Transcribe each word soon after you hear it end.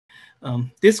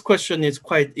This question is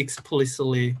quite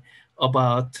explicitly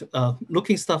about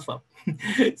looking stuff up.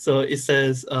 So it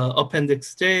says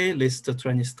Appendix J lists the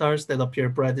 20 stars that appear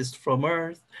brightest from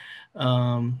Earth.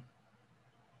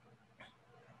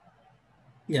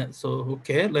 Yeah, so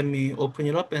okay, let me open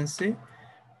it up and see.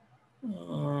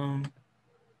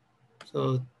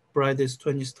 So brightest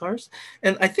 20 stars.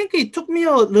 And I think it took me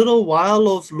a little while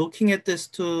of looking at this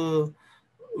to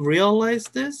realize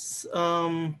this.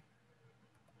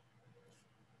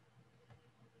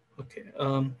 Okay.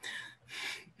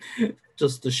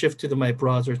 Just to shift to my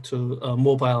browser to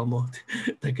mobile mode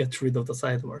that gets rid of the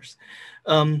sidebars.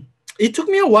 It took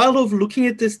me a while of looking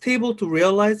at this table to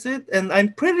realize it, and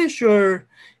I'm pretty sure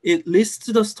it lists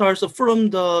the stars from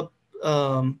the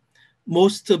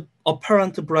most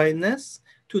apparent brightness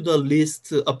to the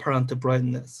least apparent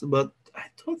brightness. But I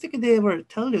don't think they ever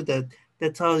tell you that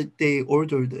that's how they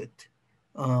ordered it.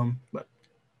 But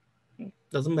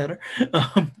doesn't matter.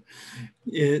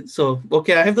 Yeah, so,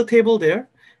 okay, I have the table there.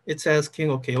 It's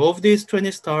asking, okay, of these 20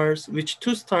 stars, which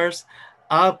two stars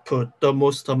output the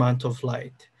most amount of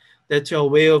light? That's your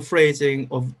way of phrasing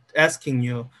of asking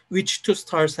you which two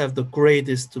stars have the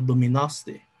greatest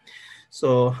luminosity.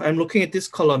 So I'm looking at this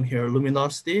column here,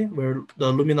 luminosity, where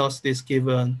the luminosity is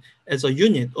given as a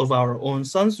unit of our own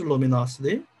sun's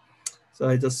luminosity. So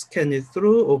I just scan it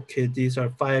through. Okay, these are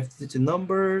 5-digit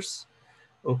numbers.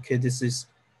 Okay, this is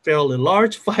fairly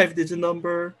large 5-digit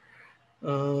number.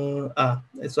 So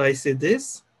I see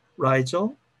this,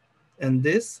 Rigel, and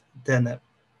this, Deneb.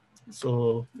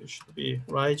 So it should be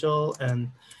Rigel and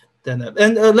Deneb.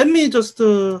 And let me just,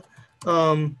 so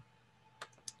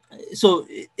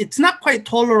it's not quite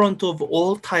tolerant of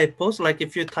all typos. Like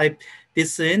if you type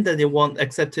this in, then it won't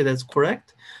accept it as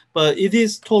correct. But it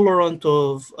is tolerant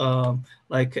of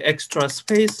like extra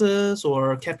spaces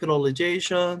or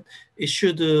capitalization. It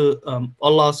should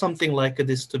allow something like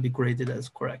this to be graded as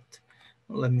correct.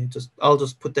 I'll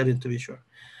just put that in to be sure.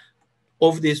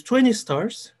 Of these 20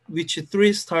 stars, which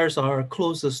 3 stars are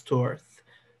closest to Earth?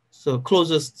 So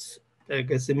closest, I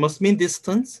guess it must mean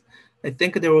distance. I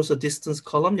think there was a distance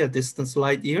column, yeah, distance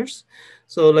light years.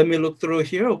 So let me look through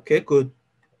here. Okay, good.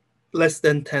 Less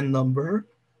than 10 number.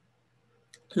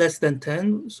 Less than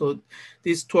 10. So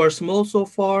these two are small so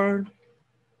far.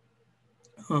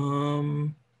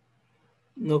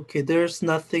 Okay, there's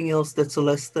nothing else that's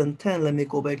less than 10. Let me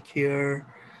go back here.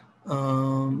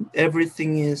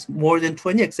 Everything is more than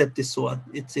 20 except this one.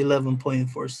 It's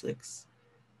 11.46.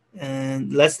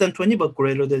 And less than 20, but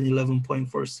greater than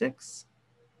 11.46.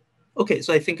 Okay,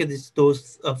 so I think it is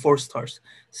those 4 stars.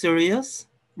 Sirius,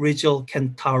 Rigel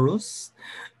Centaurus,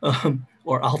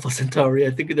 or Alpha Centauri.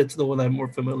 I think that's the one I'm more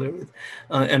familiar with.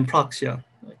 And Proxima.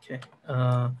 Okay.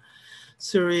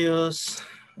 Sirius,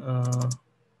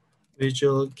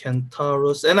 Rigel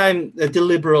Centaurus. And I'm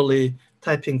deliberately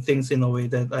typing things in a way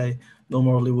that I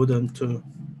normally wouldn't to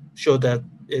show that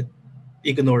it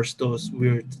ignores those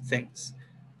weird things.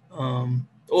 And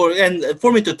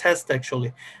for me to test,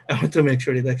 actually, I want to make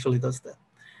sure it actually does that.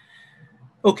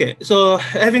 Okay, so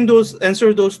having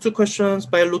answered those 2 questions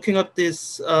by looking up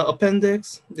this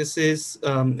appendix, this is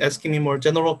asking me more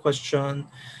general question.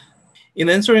 In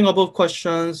answering above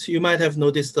questions, you might have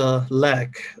noticed the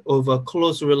lack of a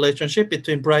close relationship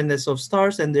between brightness of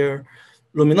stars and their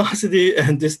luminosity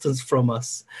and distance from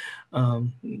us.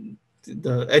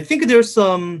 I think there's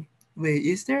some, wait,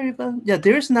 is there even? Yeah,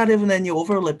 there's not even any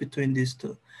overlap between these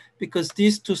two because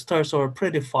these 2 stars are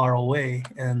pretty far away.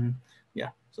 And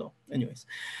yeah, so anyways.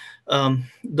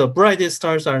 The brightest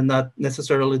stars are not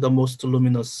necessarily the most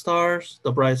luminous stars.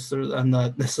 The brightest stars are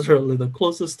not necessarily the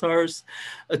closest stars.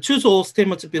 Choose all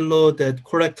statements below that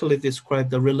correctly describe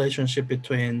the relationship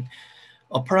between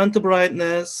apparent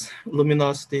brightness,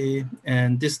 luminosity,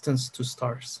 and distance to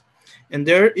stars. And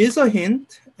there is a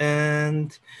hint,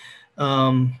 and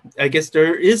I guess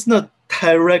there is not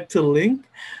direct link,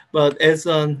 but as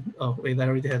an, oh wait, I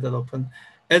already had that open.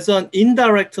 As an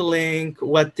indirect link,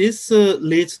 what this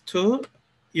leads to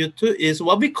is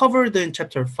what we covered in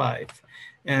chapter 5.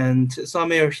 And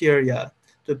somewhere here, yeah,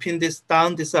 to pin this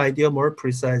down, this idea more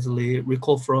precisely,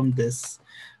 recall from this,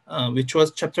 which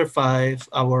was chapter 5,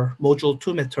 our module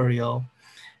 2 material.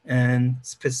 And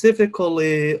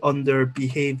specifically under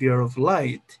behavior of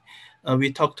light, we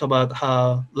talked about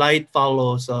how light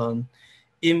follows an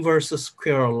inverse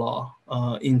square law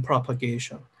in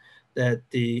propagation, that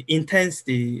the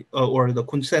intensity or the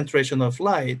concentration of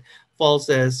light falls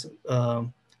as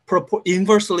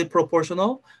inversely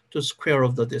proportional to square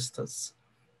of the distance.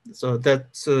 So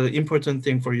that's an important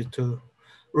thing for you to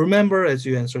remember as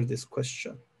you answer this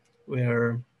question,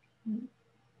 where,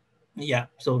 yeah,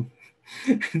 so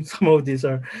Some of these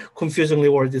are confusingly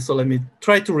worded, so let me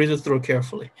try to read it through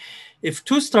carefully. If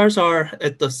two stars are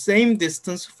at the same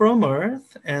distance from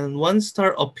Earth and one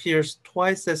star appears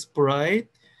twice as bright,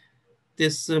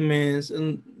 this means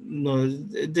no,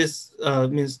 this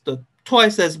means the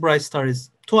twice as bright star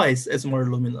is twice as more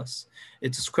luminous.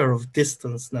 It's a square of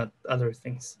distance, not other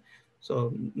things.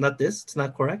 So not this, it's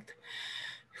not correct.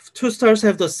 If two stars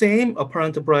have the same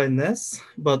apparent brightness,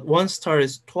 but one star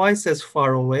is twice as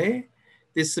far away,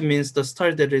 this means the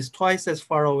star that is twice as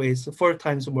far away is four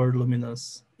times more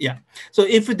luminous. Yeah. So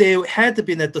if they had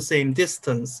been at the same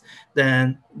distance,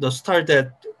 then the star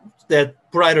that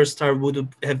brighter star would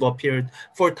have appeared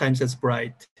four times as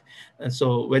bright. And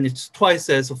so when it's twice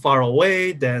as far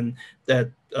away, then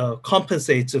that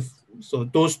compensates. So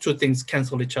those two things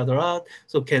cancel each other out.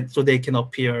 So they can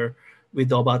appear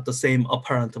with about the same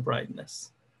apparent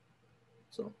brightness.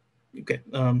 So, okay.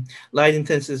 Light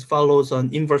intensity follows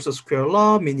an inverse square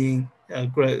law, meaning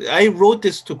I wrote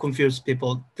this to confuse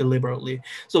people deliberately.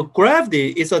 So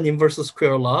gravity is an inverse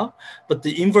square law, but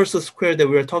the inverse square that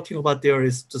we're talking about there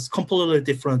is just completely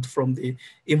different from the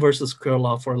inverse square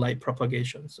law for light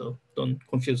propagation. So don't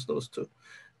confuse those two.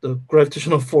 The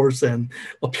gravitational force and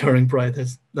appearing bright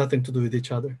has nothing to do with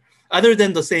each other, other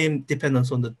than the same dependence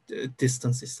on the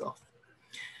distance itself.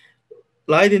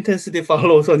 Light intensity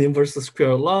follows an inverse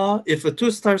square law. If the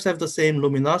two stars have the same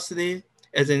luminosity,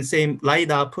 as in same light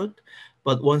output,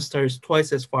 but one star is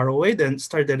twice as far away, then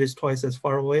star that is twice as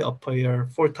far away appear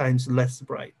four times less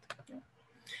bright.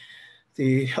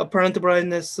 The apparent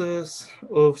brightnesses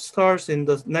of stars in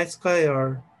the night sky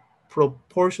are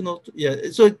proportional to, yeah,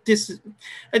 so this,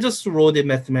 I just wrote it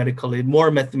mathematically.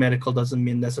 More mathematical doesn't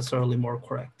mean necessarily more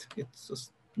correct. It's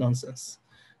just nonsense.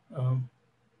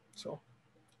 So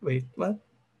wait, what?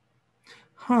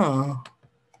 Huh,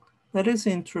 that is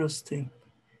interesting.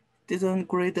 Didn't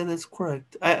grade that is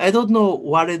correct. I don't know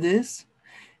what it is.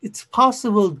 It's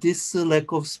possible this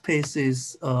lack of space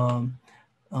is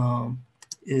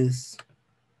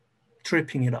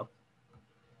tripping it up.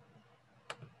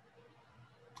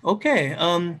 Okay.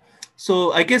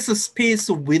 So I guess the space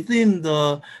within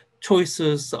the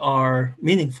choices are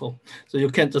meaningful. So you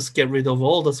can't just get rid of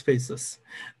all the spaces.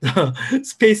 The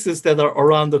spaces that are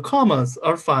around the commas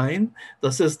are fine.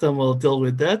 The system will deal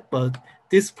with that, but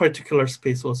this particular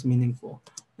space was meaningful.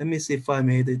 Let me see if I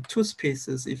made it two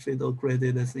spaces, if it'll grade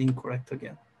it as incorrect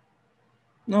again.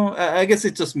 No, I guess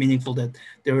it's just meaningful that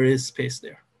there is space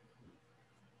there.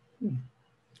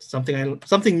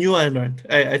 Something new I learned.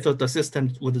 I thought the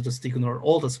system would just ignore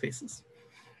all the spaces.